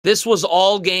This was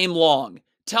all game long.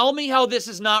 Tell me how this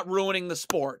is not ruining the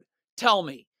sport. Tell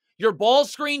me. Your ball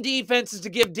screen defense is to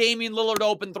give Damian Lillard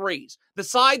open threes. The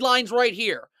sideline's right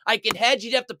here. I can hedge,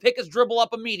 he'd have to pick his dribble up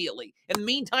immediately. In the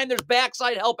meantime, there's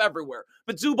backside help everywhere.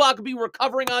 But Zubac could be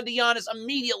recovering onto Giannis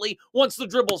immediately once the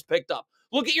dribble's picked up.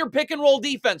 Look at your pick and roll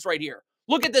defense right here.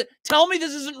 Look at the, tell me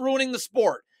this isn't ruining the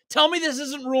sport. Tell me this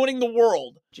isn't ruining the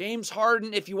world. James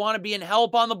Harden, if you want to be in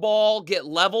help on the ball, get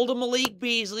level to Malik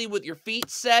Beasley with your feet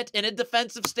set in a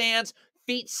defensive stance,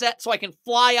 feet set so I can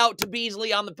fly out to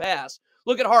Beasley on the pass.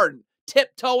 Look at Harden,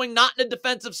 tiptoeing, not in a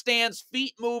defensive stance,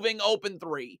 feet moving, open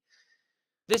three.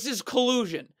 This is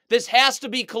collusion. This has to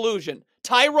be collusion.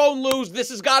 TYRONN Lue,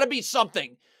 this has got to be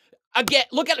something. Again,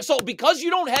 look at it. So because you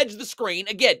don't hedge the screen,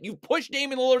 again, you push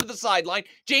Damian Lillard to the sideline.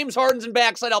 James Harden's in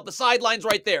backside out. The sideline's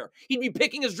right there. He'd be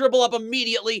picking his dribble up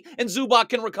immediately, and Zubac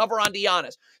can recover onto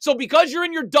Giannis. So because you're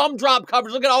in your dumb drop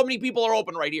coverage, look at how many people are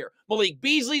open right here. Malik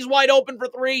Beasley's wide open for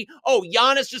three. Oh,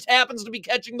 Giannis just happens to be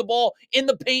catching the ball in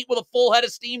the paint with a full head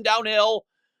of steam downhill.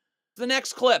 The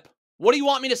next clip. What do you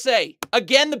want me to say?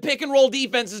 Again, the pick and roll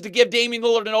defense is to give Damian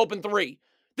Lillard an open three.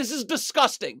 This is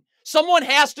disgusting. Someone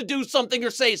has to do something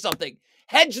or say something.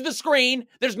 Hedge the screen.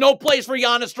 There's no place for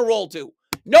Giannis to roll to.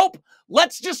 Nope.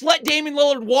 Let's just let Damian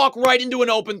Lillard walk right into an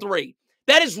open three.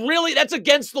 That's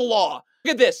against the law.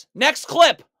 Look at this. Next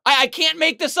clip. I can't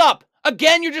make this up.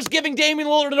 Again, you're just giving Damian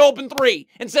Lillard an open three.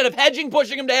 Instead of hedging,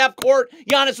 pushing him to half court,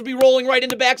 Giannis would be rolling right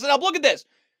into backside up. Look at this.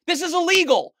 This is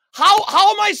illegal. How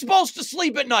am I supposed to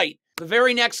sleep at night? The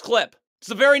very next clip. It's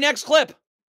the very next clip.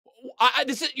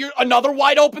 You're another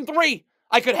wide open three.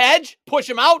 I could hedge, push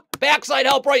him out, backside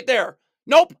help right there.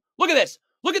 Nope. Look at this.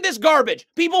 Look at this garbage.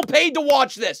 People paid to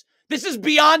watch this. This is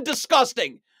beyond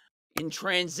disgusting. In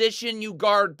transition, you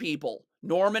guard people.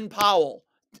 Norman Powell.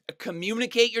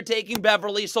 Communicate you're taking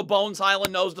Beverly so Bones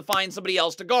Highland knows to find somebody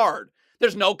else to guard.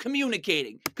 There's no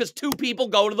communicating because two people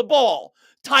go to the ball.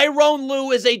 TYRONN Lue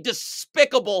is a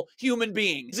despicable human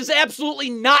being. This is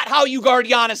absolutely not how you guard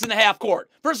Giannis in the half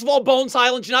court. First of all, Bones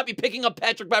Highland should not be picking up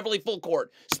Patrick Beverly full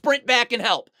court. Sprint back and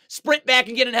help. Sprint back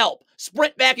and get in help.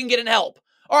 Sprint back and get in help.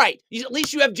 All right, at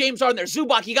least you have James Harden there.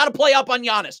 Zubac, you got to play up on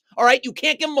Giannis. All right, you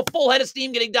can't give him a full head of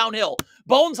steam getting downhill.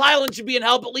 Bones Highland should be in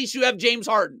help. At least you have James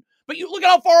Harden. But you look at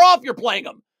how far off you're playing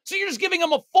him. So you're just giving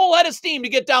him a full head of steam to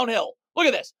get downhill. Look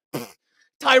at this.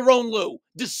 TYRONN Lue,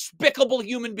 despicable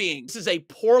human being. This is a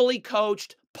poorly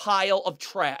coached pile of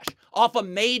trash off a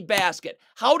made basket.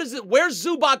 Where's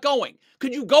Zubac going?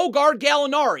 Could you go guard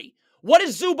Gallinari? What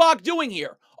is Zubac doing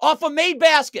here? Off a made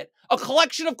basket, a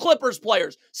collection of Clippers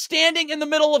players standing in the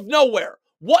middle of nowhere.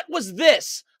 What was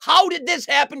this? How did this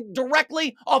happen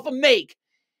directly off a make?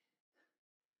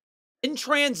 In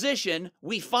transition,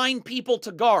 we find people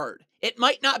to guard. It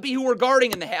might not be who we're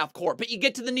guarding in the half court, but you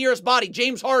get to the nearest body,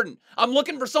 James Harden. I'm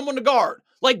looking for someone to guard,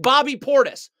 like Bobby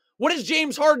Portis. What is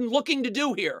James Harden looking to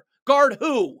do here? Guard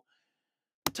who?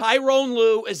 TYRONN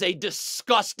Lue is a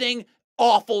disgusting,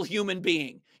 awful human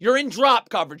being. You're in drop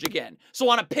coverage again. So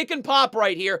on a pick and pop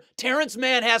right here, Terrence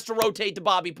Mann has to rotate to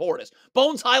Bobby Portis.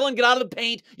 Bones Highland, get out of the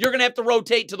paint. You're going to have to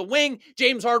rotate to the wing.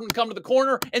 James Harden would come to the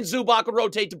corner, and Zubac would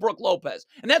rotate to Brook Lopez.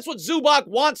 And that's what Zubac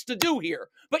wants to do here.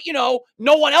 But, you know,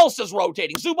 no one else is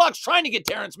rotating. Zubac's trying to get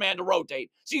Terrence Mann to rotate.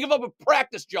 So you give up a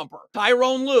practice jumper.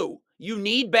 TYRONN Lue, you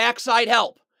need backside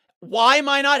help. Why am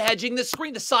I not hedging this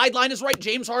screen? The sideline is right.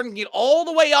 James Harden can get all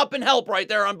the way up and help right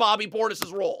there on Bobby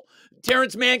Portis' roll.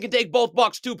 Terrence Mann can take both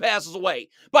Bucks 2 passes away.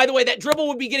 By the way, that dribble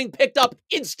would be getting picked up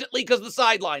instantly because the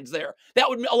sideline's there. That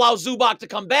would allow Zubac to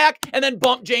come back and then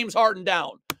bump James Harden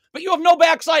down. But you have no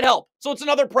backside help, so it's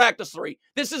another practice three.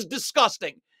 This is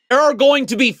disgusting. There are going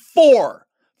to be four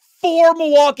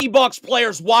Milwaukee Bucks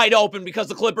players wide open because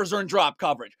the Clippers are in drop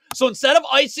coverage. So instead of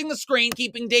icing the screen,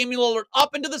 keeping Damian Lillard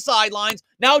up into the sidelines,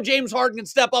 now James Harden can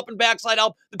step up and backside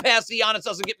help. The pass to Giannis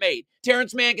doesn't get made.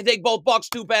 Terrence Mann can take both Bucks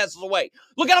 2 passes away.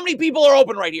 Look at how many people are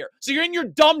open right here. So you're in your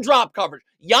dumb drop coverage.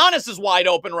 Giannis is wide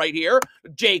open right here.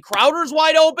 Jay Crowder's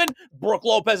wide open. Brook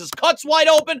Lopez's cut's wide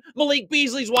open. Malik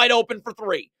Beasley's wide open for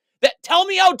 3. Tell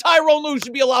me how TYRONN Lue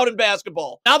should be allowed in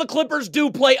basketball. Now the Clippers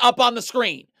do play up on the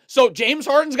screen. So James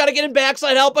Harden's got to get in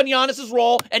backside help on Giannis's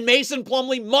roll, and Mason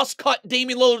Plumlee must cut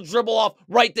Damian Lillard's dribble off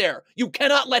right there. You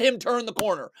cannot let him turn the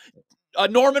corner.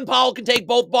 Norman Powell can take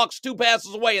both Bucks 2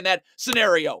 passes away in that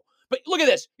scenario. But look at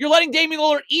this. You're letting Damian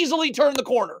Lillard easily turn the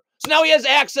corner. So now he has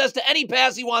access to any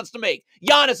pass he wants to make.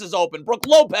 Giannis is open. Brook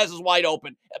Lopez is wide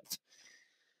open.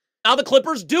 Now the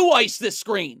Clippers do ice this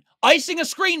screen. Icing a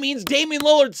screen means Damian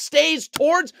Lillard stays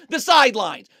towards the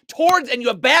sidelines. And you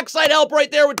have backside help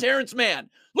right there with Terrence Mann.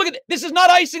 Look at this. This is not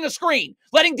icing a screen.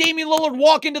 Letting Damian Lillard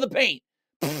walk into the paint.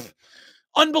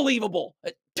 Unbelievable.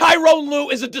 TYRONN Lue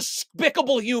is a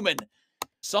despicable human.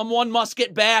 Someone must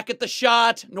get back at the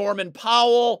shot. Norman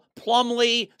Powell,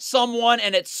 Plumlee, someone,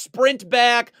 and it's sprint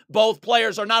back. Both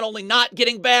players are not only not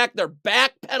getting back, they're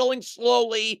backpedaling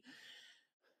slowly.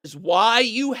 This is why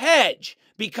you hedge,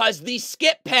 because these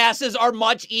skip passes are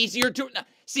much easier to...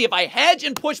 See, if I hedge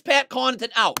and push Pat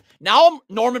Connaughton out, now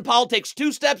Norman Powell takes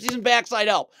 2 steps, he's in backside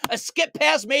help. A skip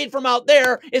pass made from out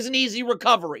there is an easy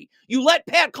recovery. You let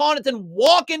Pat Connaughton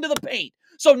walk into the paint.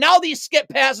 So now these skip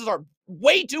passes are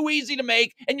way too easy to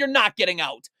make, and you're not getting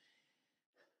out.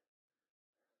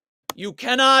 You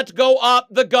cannot go up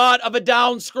the gut of a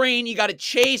down screen. You got to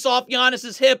chase off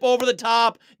Giannis's hip over the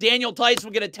top. Daniel Tice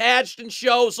will get attached and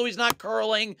show so he's not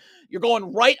curling. You're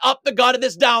going right up the gut of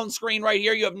this down screen right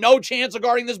here. You have no chance of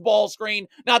guarding this ball screen.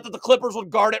 Not that the Clippers would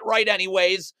guard it right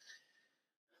anyways.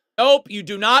 Nope, you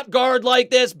do not guard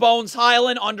like this. Bones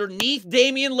Hyland underneath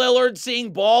Damian Lillard,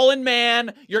 seeing ball and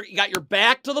man. You got your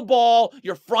back to the ball.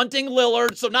 You're fronting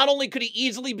Lillard. So not only could he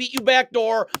easily beat you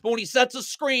backdoor, but when he sets a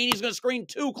screen, he's going to screen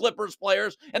 2 Clippers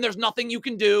players, and there's nothing you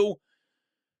can do.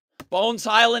 Bones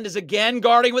Hyland is again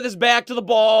guarding with his back to the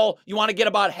ball. You want to get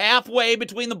about halfway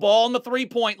between the ball and the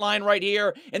 3-point line right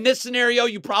here. In this scenario,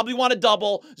 you probably want to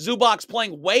double. Zubac's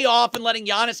playing way off and letting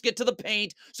Giannis get to the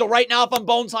paint. So right now, if I'm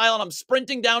Bones Hyland, I'm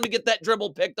sprinting down to get that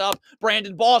dribble picked up.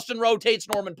 Brandon Boston rotates.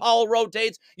 Norman Powell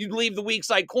rotates. You'd leave the weak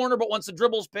side corner, but once the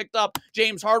dribble's picked up,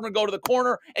 James Harden would go to the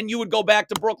corner, and you would go back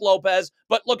to Brook Lopez.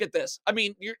 But look at this. I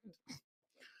mean, it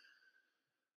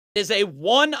is a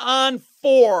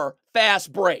 1-on-4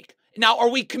 fast break. Now, are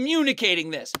we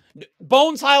communicating this?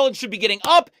 Bones Hyland should be getting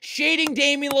up, shading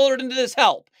Damian Lillard into this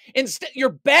help. Instead,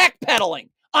 you're backpedaling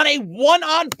on a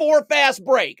 1-on-4 fast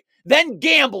break, then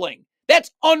gambling.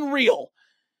 That's unreal.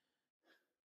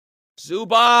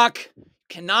 Zubac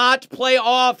cannot play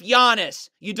off Giannis.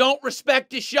 You don't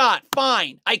respect his shot.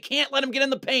 Fine. I can't let him get in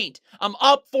the paint. I'm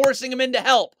up, forcing him into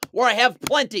help, where I have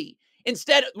plenty.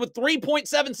 Instead, with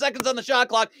 3.7 seconds on the shot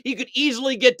clock, he could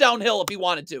easily get downhill if he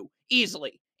wanted to.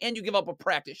 Easily. And you give up a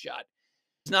practice shot.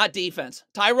 It's not defense.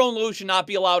 TYRONN Lue should not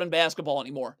be allowed in basketball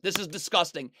anymore. This is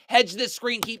disgusting. Hedge this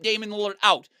screen, keep Damian Lillard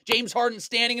out. James Harden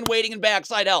standing and waiting in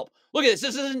backside help. Look at this.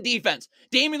 This isn't defense.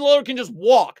 Damian Lillard can just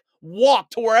walk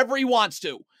to wherever he wants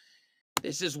to.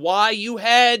 This is why you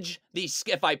hedge.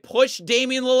 If I push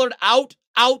Damian Lillard out,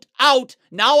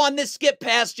 now on this skip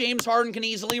pass, James Harden can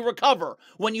easily recover.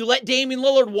 When you let Damian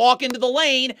Lillard walk into the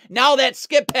lane, now that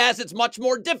skip pass, it's much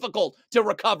more difficult to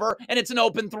recover, and it's an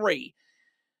open 3.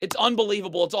 It's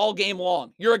unbelievable. It's all game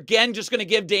long. You're again just going to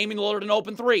give Damian Lillard an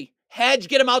open 3. Hedge,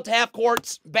 get him out to half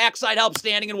court, backside help,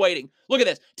 standing and waiting. Look at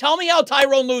this. Tell me how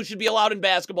TYRONN Lue should be allowed in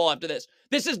basketball after this.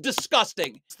 This is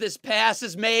disgusting. This pass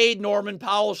is made. Norman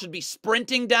Powell should be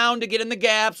sprinting down to get in the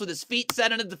gaps with his feet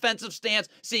set in a defensive stance,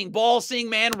 seeing ball, seeing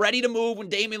man, ready to move when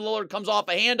Damian Lillard comes off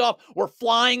a handoff. We're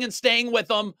flying and staying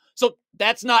with him. So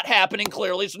that's not happening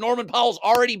clearly. So Norman Powell's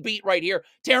already beat right here.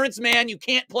 Terrence Mann, you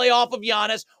can't play off of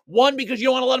Giannis. 1, because you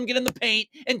don't want to let him get in the paint.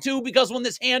 And 2, because when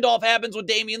this handoff happens with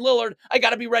Damian Lillard, I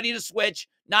got to be ready to switch.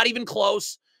 Not even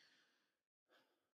close.